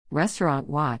Restaurant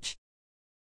Watch.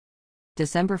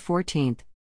 December 14th.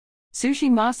 Sushi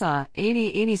Masa,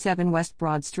 8087 West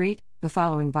Broad Street. The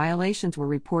following violations were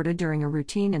reported during a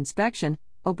routine inspection: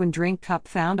 open drink cup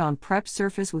found on prep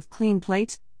surface with clean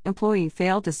plates, employee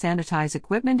failed to sanitize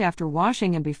equipment after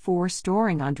washing and before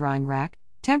storing on drying rack,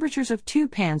 temperatures of 2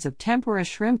 pans of tempura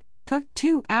shrimp cooked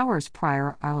 2 hours prior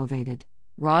are elevated,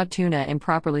 raw tuna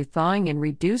improperly thawing in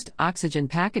reduced oxygen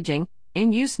packaging,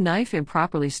 in-use knife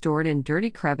improperly stored in dirty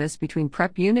crevice between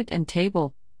prep unit and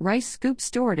table, rice scoop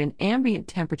stored in ambient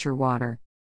temperature water.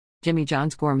 Jimmy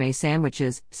John's Gourmet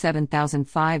Sandwiches,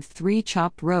 7005 3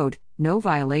 Chopped Road, no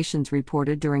violations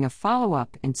reported during a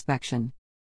follow-up inspection.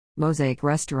 Mosaic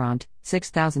Restaurant,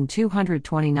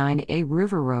 6229A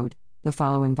River Road, the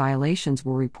following violations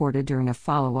were reported during a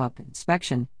follow-up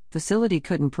inspection. Facility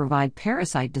couldn't provide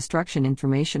parasite destruction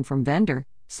information from vendor,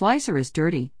 slicer is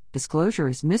dirty, disclosure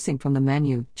is missing from the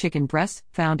menu, chicken breasts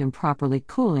found improperly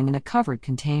cooling in a covered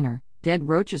container. Dead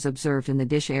roaches observed in the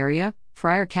dish area,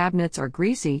 fryer cabinets are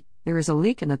greasy, there is a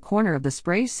leak in the corner of the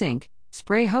spray sink,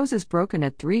 spray hose is broken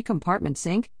at 3-compartment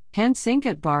sink, hand sink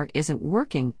at bar isn't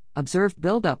working, observed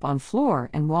buildup on floor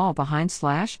and wall behind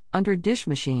 / under dish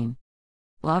machine.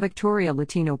 La Victoria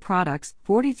Latino Products,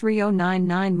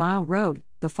 43099 Mile Road,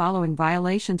 the following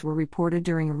violations were reported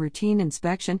during a routine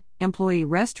inspection: employee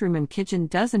restroom and kitchen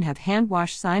doesn't have hand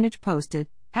wash signage posted,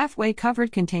 halfway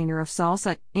covered container of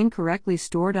salsa incorrectly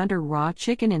stored under raw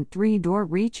chicken in 3-door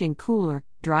reaching cooler,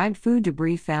 dried food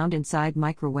debris found inside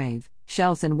microwave,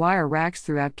 shelves and wire racks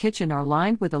throughout kitchen are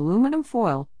lined with aluminum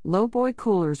foil, lowboy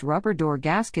cooler's rubber door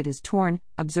gasket is torn,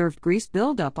 observed grease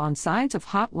buildup on sides of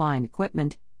hotline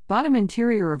equipment, bottom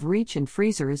interior of reach and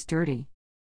freezer is dirty.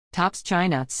 Tops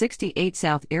China, 68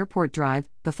 South Airport Drive,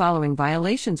 the following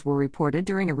violations were reported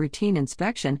during a routine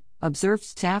inspection: observed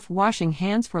staff washing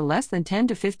hands for less than 10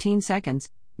 to 15 seconds,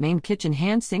 main kitchen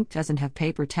hand sink doesn't have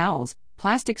paper towels,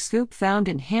 plastic scoop found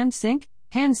in hand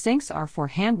sinks are for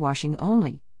hand washing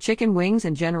only, chicken wings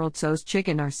and General Tso's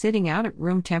chicken are sitting out at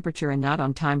room temperature and not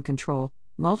on time control,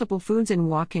 multiple foods in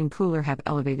walk-in cooler have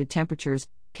elevated temperatures,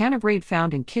 can of Raid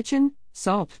found in kitchen,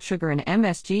 salt, sugar and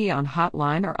MSG on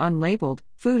hotline are unlabeled,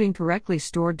 food incorrectly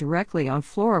stored directly on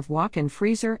floor of walk-in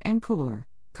freezer and cooler.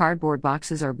 Cardboard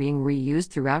boxes are being reused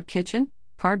throughout kitchen.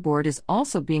 Cardboard is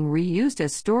also being reused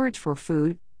as storage for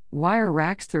food. Wire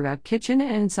racks throughout kitchen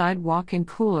and inside walk-in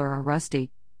cooler are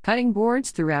rusty. Cutting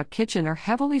boards throughout kitchen are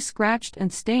heavily scratched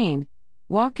and stained.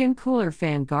 Walk-in cooler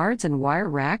fan guards and wire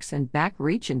racks and back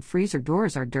reach and freezer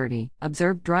doors are dirty.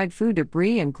 Observed dried food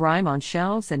debris and grime on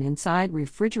shelves and inside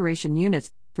refrigeration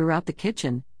units throughout the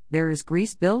kitchen. There is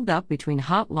grease buildup between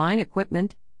hotline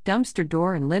equipment. Dumpster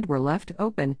door and lid were left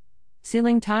open.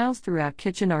 Ceiling tiles throughout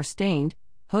kitchen are stained.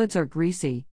 Hoods are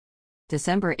greasy.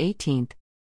 December 18th.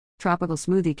 Tropical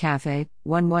Smoothie Cafe,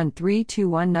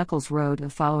 11321 Knuckles Road. The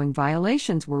following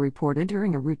violations were reported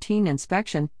during a routine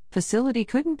inspection: facility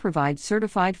couldn't provide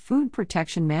certified food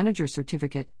protection manager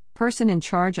certificate, person in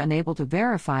charge unable to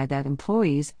verify that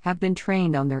employees have been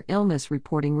trained on their illness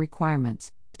reporting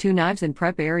requirements, 2 knives in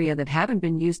prep area that haven't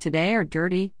been used today are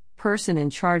dirty, person in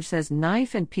charge says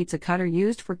knife and pizza cutter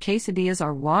used for quesadillas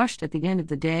are washed at the end of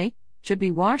the day, should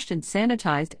be washed and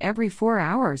sanitized every 4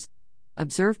 hours.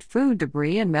 Observed food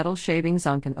debris and metal shavings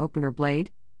on can opener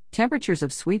blade. Temperatures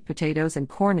of sweet potatoes and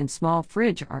corn in small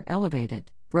fridge are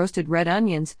elevated. Roasted red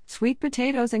onions, sweet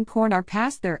potatoes and corn are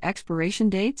past their expiration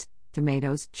dates.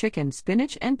 Tomatoes, chicken,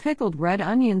 spinach and pickled red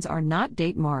onions are not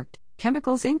date marked.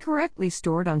 Chemicals incorrectly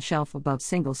stored on shelf above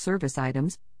single service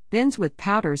items. Bins with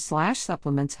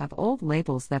powders/supplements have old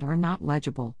labels that are not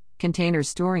legible. Containers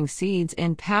storing seeds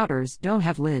and powders don't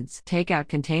have lids. Takeout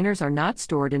containers are not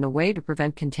stored in a way to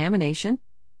prevent contamination.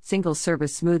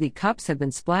 Single-service smoothie cups have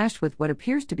been splashed with what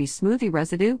appears to be smoothie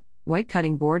residue. White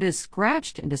cutting board is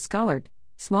scratched and discolored.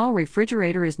 Small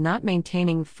refrigerator is not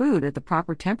maintaining food at the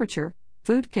proper temperature.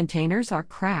 Food containers are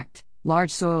cracked.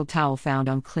 Large soiled towel found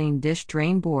on clean dish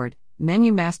drain board.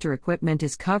 Menu master equipment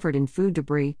is covered in food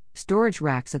debris. Storage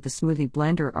racks at the smoothie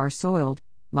blender are soiled.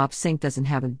 Mop sink doesn't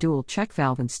have a dual check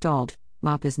valve installed.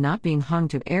 Mop is not being hung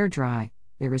to air dry.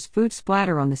 There is food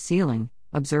splatter on the ceiling.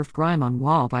 Observed grime on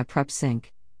wall by prep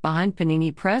sink. Behind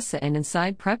panini press and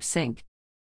inside prep sink.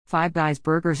 Five Guys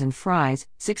Burgers and Fries,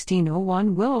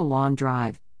 1601 Willow Lawn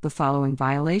Drive. The following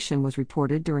violation was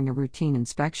reported during a routine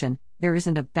inspection: there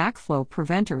isn't a backflow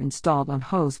preventer installed on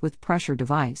hose with pressure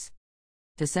device.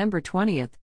 December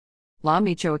 20th. La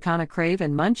Michoacana Crave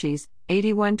and Munchies,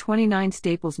 8129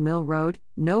 Staples Mill Road,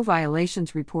 no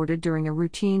violations reported during a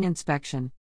routine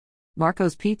inspection.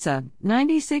 Marco's Pizza,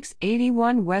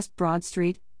 9681 West Broad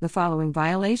Street, The following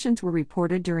violations were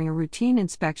reported during a routine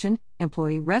inspection: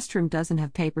 employee restroom doesn't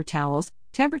have paper towels,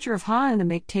 temperature of hot and the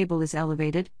make table is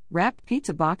elevated, wrapped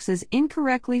pizza boxes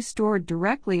incorrectly stored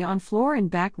directly on floor in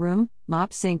back room,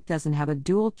 mop sink doesn't have a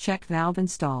dual check valve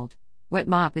installed, wet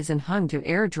mop isn't hung to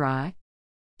air dry.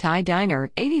 Thai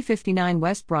Diner, 8059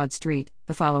 West Broad Street.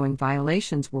 The following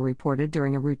violations were reported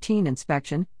during a routine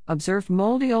inspection: observed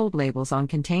moldy old labels on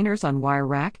containers on wire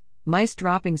rack, mice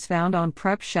droppings found on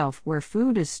prep shelf where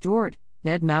food is stored,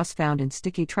 dead mouse found in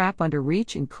sticky trap under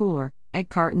reach and cooler, egg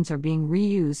cartons are being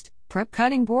reused, prep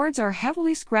cutting boards are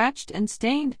heavily scratched and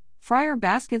stained, fryer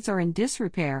baskets are in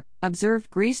disrepair, observed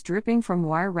grease dripping from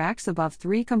wire racks above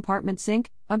 3-compartment sink,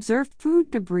 observed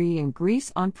food debris and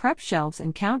grease on prep shelves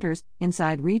and counters,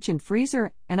 inside reach and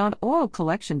freezer, and on oil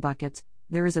collection buckets.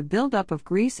 There is a buildup of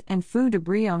grease and food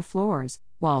debris on floors,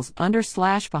 walls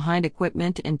under/behind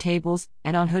equipment and tables,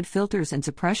 and on hood filters and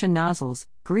suppression nozzles.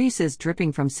 Grease is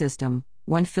dripping from system.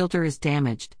 One filter is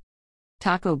damaged.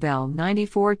 Taco Bell,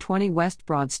 9420 West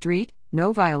Broad Street.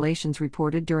 No violations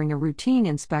reported during a routine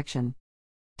inspection.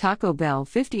 Taco Bell,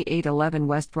 5811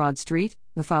 West Broad Street.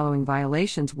 The following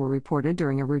violations were reported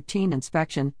during a routine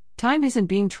inspection: time isn't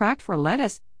being tracked for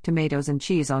lettuce, tomatoes and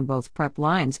cheese on both prep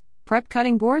lines, prep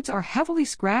cutting boards are heavily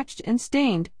scratched and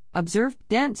stained, observed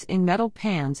dents in metal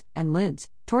pans and lids,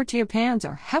 tortilla pans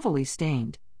are heavily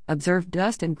stained, observed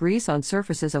dust and grease on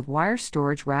surfaces of wire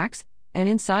storage racks and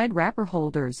inside wrapper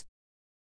holders.